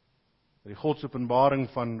 Die Godsopenbaring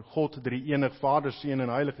van God, drie enig Vader, Seun en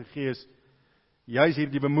Heilige Gees, juist hier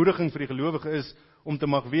die bemoediging vir die gelowige is, om te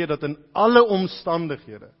mag weet dat in alle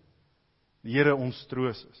omstandighede, die Here ons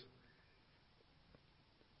troos is.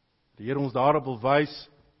 Die Here ons daarop wil wys,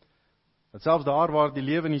 dat selfs daar waar die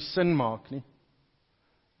lewe nie sin maak nie,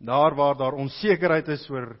 daar waar daar onsekerheid is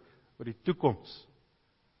oor die toekoms,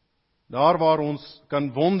 daar waar ons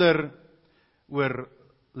kan wonder oor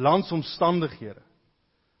landsomstandighede,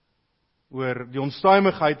 oor die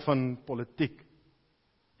onstuimigheid van politiek,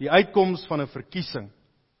 die uitkoms van 'n verkiesing,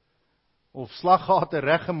 of slaggate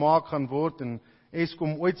reggemaak gaan word en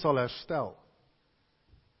Eskom ooit sal herstel.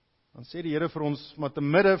 Dan sê die Here vir ons, maar te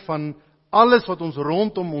midde van alles wat ons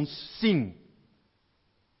rondom ons sien,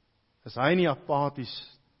 is hy nie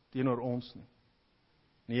apaties teenoor ons nie.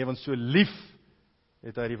 Nee, want so lief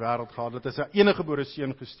het hy die wêreld gehad, dat hy sy eniggebore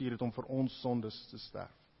seun gestuur het om vir ons sondes te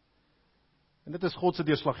sterf. En dit is God se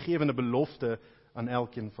deurslaggewende belofte aan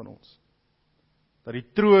elkeen van ons. Dat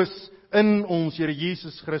die troos in ons Here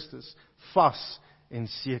Jesus Christus vas en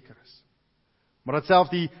seker is. Maar dat self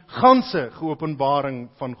die ganse geopenbaring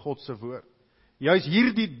van God se woord juis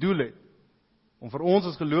hierdie doel het, om vir ons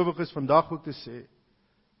as gelowiges vandag ook te sê,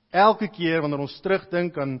 elke keer wanneer ons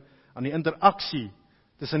terugdink aan die interaksie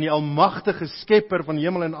tussen die almagtige skepper van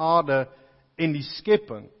hemel en aarde en die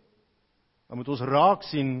skepping, dan moet ons raak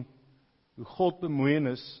sien hoe God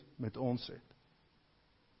bemoeienis met ons het.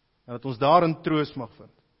 En dat ons daarin troos mag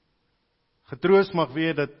vind. Getroos mag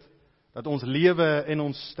weet dat ons lewe en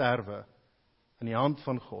ons sterwe in die hand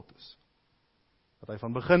van God is. Dat hy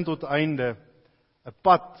van begin tot einde 'n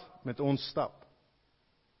pad met ons stap.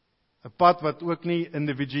 'n Pad wat ook nie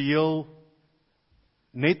individueel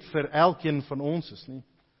net vir elkeen van ons is nie,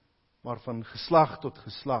 maar van geslag tot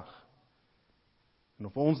geslag. En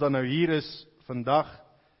of ons dan nou hier is vandag,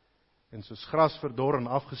 en soos gras verdor en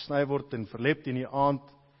afgesny word en verlep in die aand,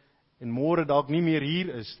 en môre dalk nie meer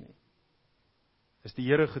hier is nie, is die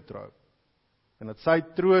Here getrou. En dat sy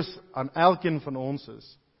troos aan elkeen van ons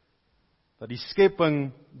is, dat die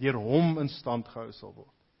skepping deur hom in stand gehou sal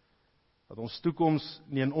word. Dat ons toekoms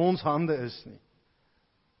nie in ons hande is nie,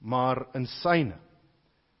 maar in syne.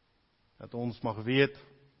 Dat ons mag weet,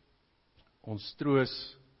 ons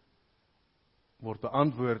troos word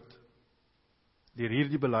beantwoord deur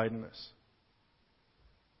hierdie belydenis.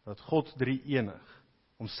 Dat God drie-enig,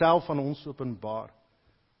 homself aan ons openbaar.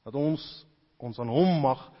 Dat ons aan hom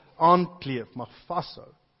mag aankleef, mag vashou.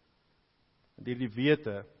 Deur die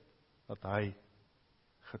wete dat hy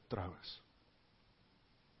getrou is.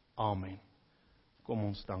 Amen. Kom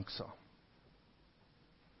ons dank saam.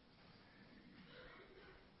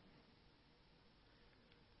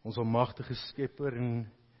 Ons almagtige Skepper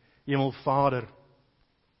en Hemelvader,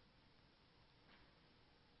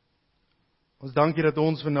 ons dankie dat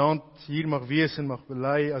ons vanaand hier mag wees en mag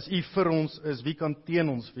bely, as U vir ons is, wie kan teen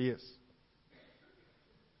ons wees?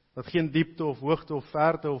 Dat geen diepte of hoogte of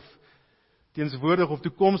verte of teenswoordige of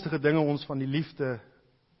toekomstige dinge ons van die liefde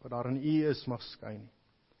wat daar in U is mag skei nie.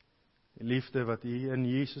 Die liefde wat U in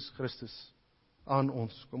Jesus Christus aan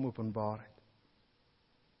ons kom openbaar het.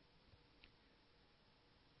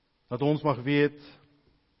 Dat ons mag weet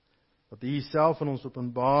dat U self aan ons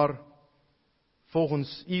openbaar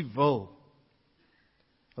volgens U wil.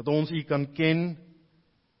 Dat ons U kan ken,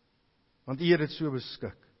 want U het dit so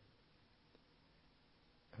beskik.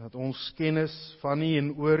 En dat ons kennis van U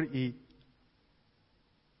en oor U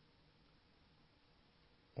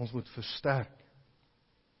ons moet versterk.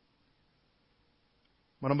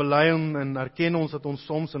 Maar dan bely en erken ons dat ons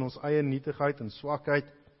soms in ons eie nietigheid en swakheid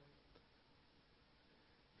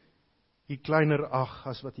U kleiner ag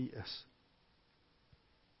as wat U is.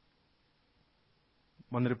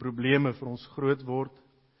 Wanneer die probleme vir ons groot word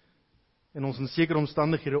en ons in sekere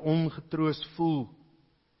omstandighede ongetroos voel,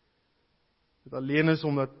 dit alleen is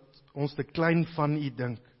omdat ons te klein van U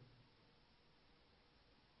dink.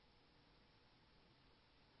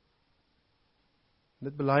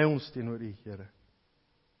 Dit bely ons teenoor U, Here.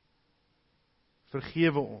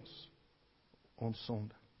 Vergewe ons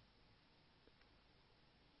sonde.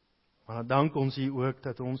 Maar dan dank ons U ook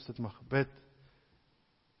dat ons dit mag bid,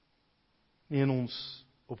 nie in ons,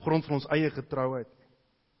 op grond van ons eie getrouheid,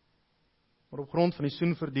 maar op grond van die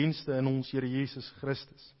soenverdienste in ons Here Jesus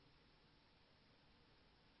Christus.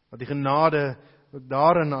 Dat die genade ook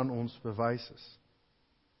daarin aan ons bewys is.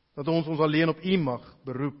 Dat ons alleen op U mag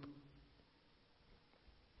beroep.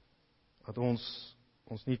 Dat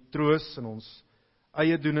ons nie troos in ons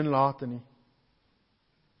eie doen en late nie,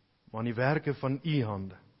 maar in die werke van U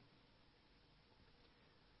hande.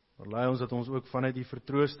 Maar lei ons dat ons ook vanuit die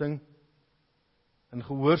vertroosting en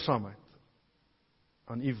gehoorsaamheid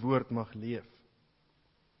aan U woord mag leef.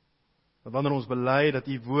 Dat wanneer ons bely dat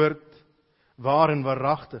U woord waar en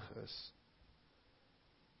waaragtig is,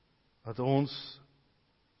 dat ons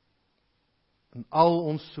in al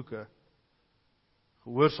ons soeke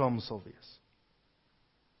gehoorsaam sal wees.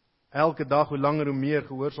 Elke dag hoe langer hoe meer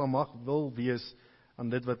gehoorsaam mag wil wees aan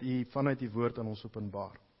dit wat U vanuit U woord aan ons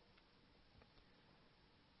openbaar.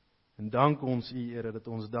 En dank ons U, Here, dat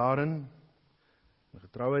ons daarin in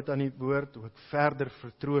getrouheid aan U woord ook verder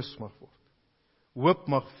vertroos mag word. Hoop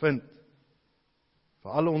mag vind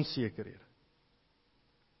vir alle onsekerhede.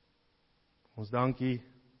 Ons dank U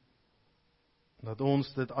dat ons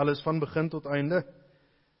dit alles van begin tot einde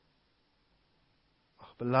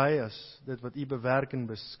mag bely as dit wat U bewerk en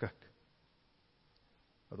beskik.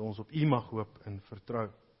 Dat ons op U mag hoop en vertrou.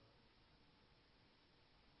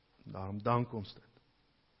 Daarom dank ons dit.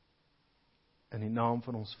 In die naam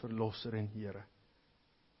van ons Verlosser en Here,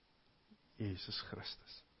 Jesus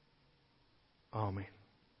Christus. Amen.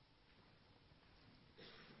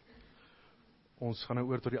 Ons gaan nou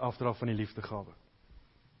oor tot die afdra van die liefdegawe.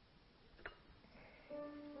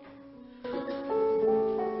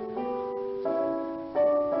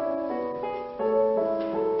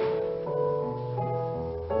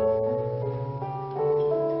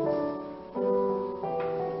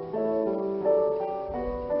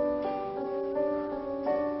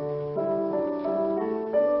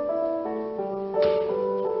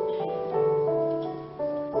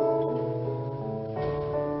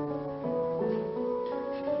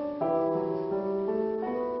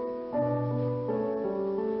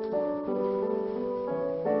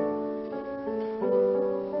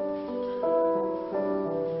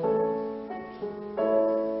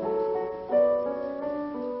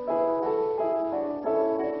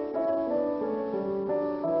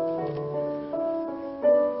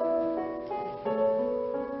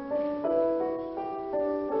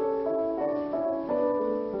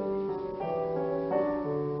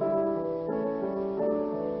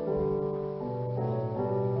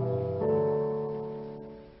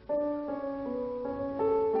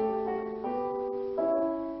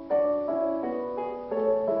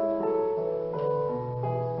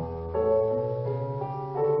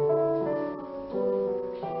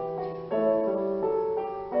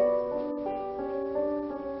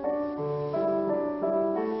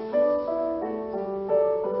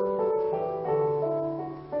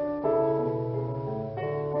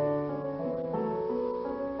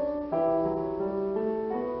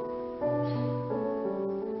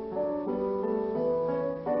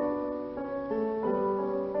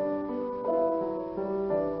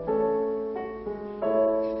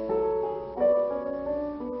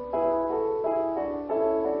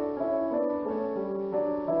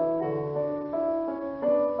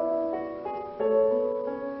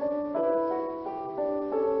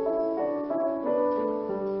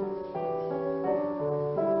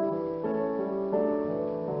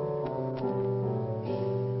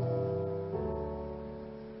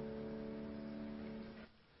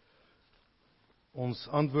 Ons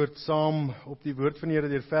antwoord saam op die woord van die Here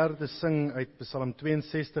deur verder te sing uit Psalm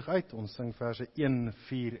 62 uit. Ons sing verse 1,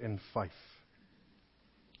 4 en 5.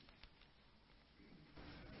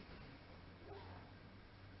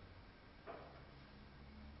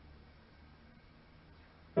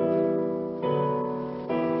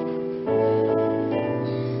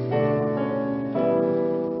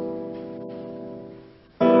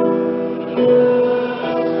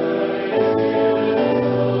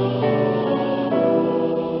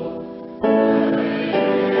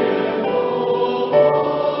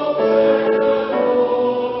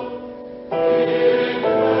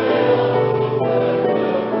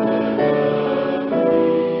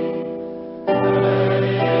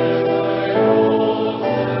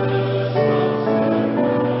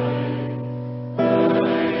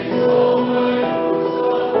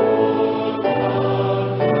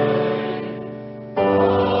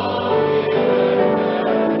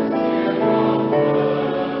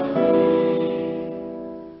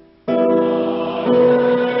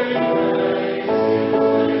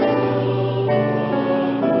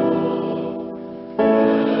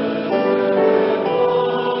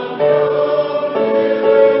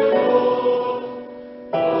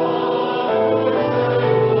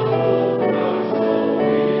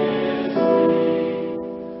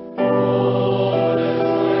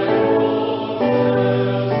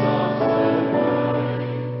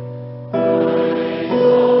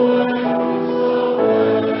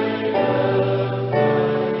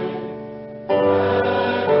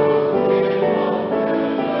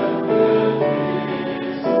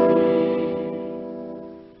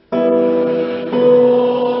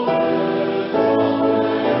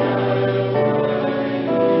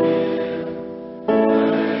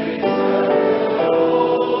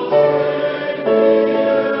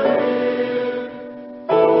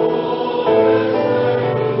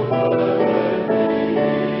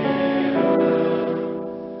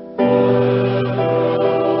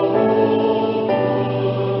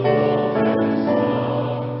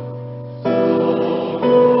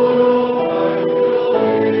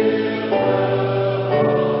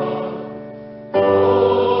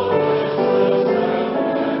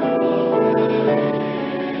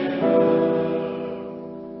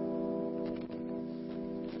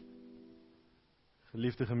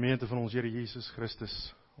 Geliefde gemeente van ons Here Jesus Christus,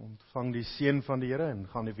 ontvang die seën van die Here en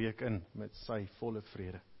gaan die week in met sy volle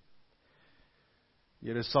vrede.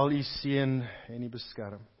 Die Here sal u seën en u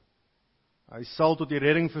beskerm. Hy sal tot die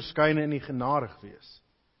redding verskyn en u genadig wees.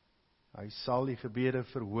 Hy sal u gebede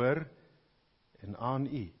verhoor en aan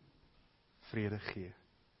u vrede gee.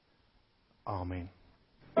 Amen.